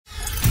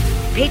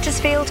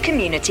Petersfield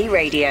Community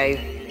Radio.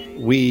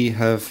 We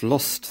have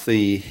lost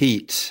the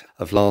heat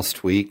of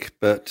last week,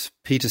 but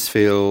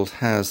Petersfield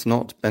has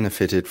not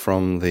benefited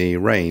from the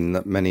rain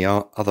that many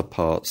other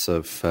parts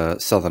of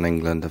southern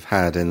England have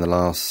had in the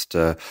last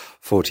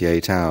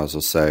 48 hours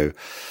or so.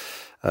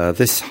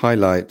 This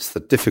highlights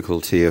the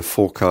difficulty of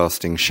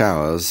forecasting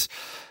showers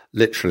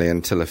literally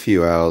until a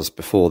few hours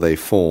before they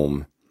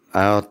form.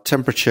 Our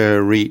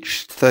temperature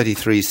reached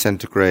 33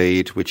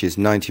 centigrade, which is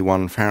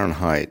 91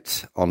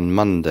 Fahrenheit, on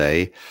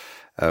Monday,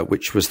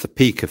 which was the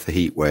peak of the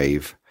heat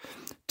wave.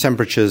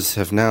 Temperatures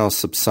have now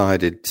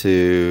subsided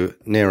to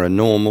nearer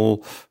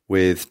normal,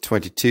 with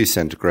 22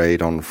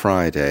 centigrade on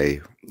Friday,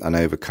 an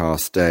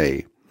overcast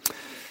day.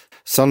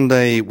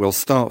 Sunday will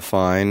start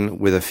fine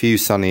with a few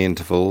sunny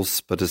intervals,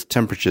 but as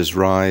temperatures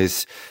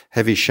rise,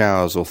 heavy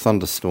showers or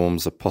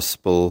thunderstorms are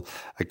possible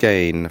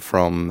again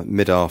from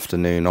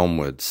mid-afternoon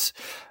onwards,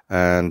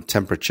 and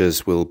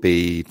temperatures will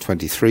be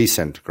 23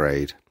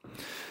 centigrade.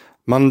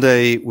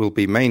 Monday will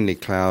be mainly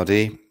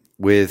cloudy,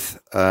 with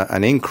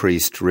an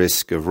increased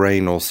risk of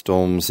rain or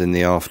storms in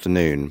the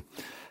afternoon,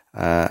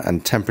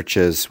 and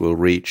temperatures will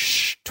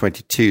reach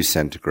 22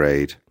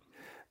 centigrade.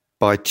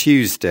 By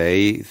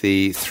Tuesday,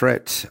 the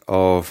threat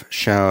of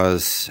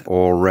showers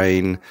or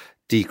rain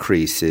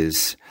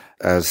decreases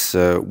as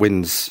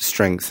winds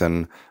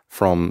strengthen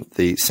from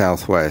the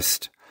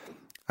southwest,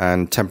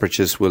 and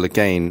temperatures will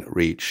again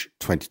reach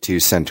 22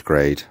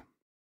 centigrade.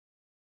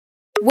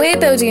 We're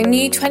building a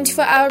new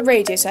 24-hour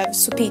radio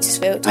service for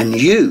Petersfield. And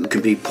you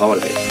can be part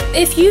of it.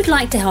 If you'd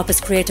like to help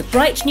us create a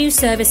bright new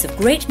service of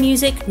great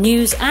music,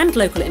 news and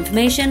local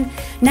information,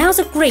 now's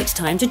a great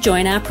time to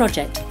join our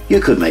project.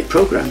 You could make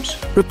programmes.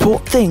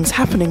 Report things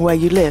happening where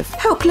you live.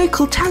 Help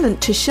local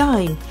talent to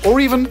shine. Or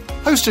even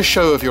host a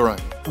show of your own.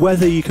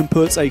 Whether you can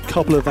put a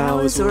couple of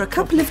hours or a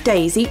couple of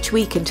days each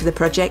week into the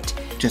project,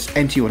 just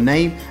enter your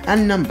name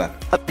and number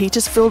at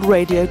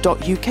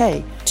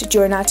petersfieldradio.uk to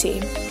join our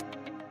team.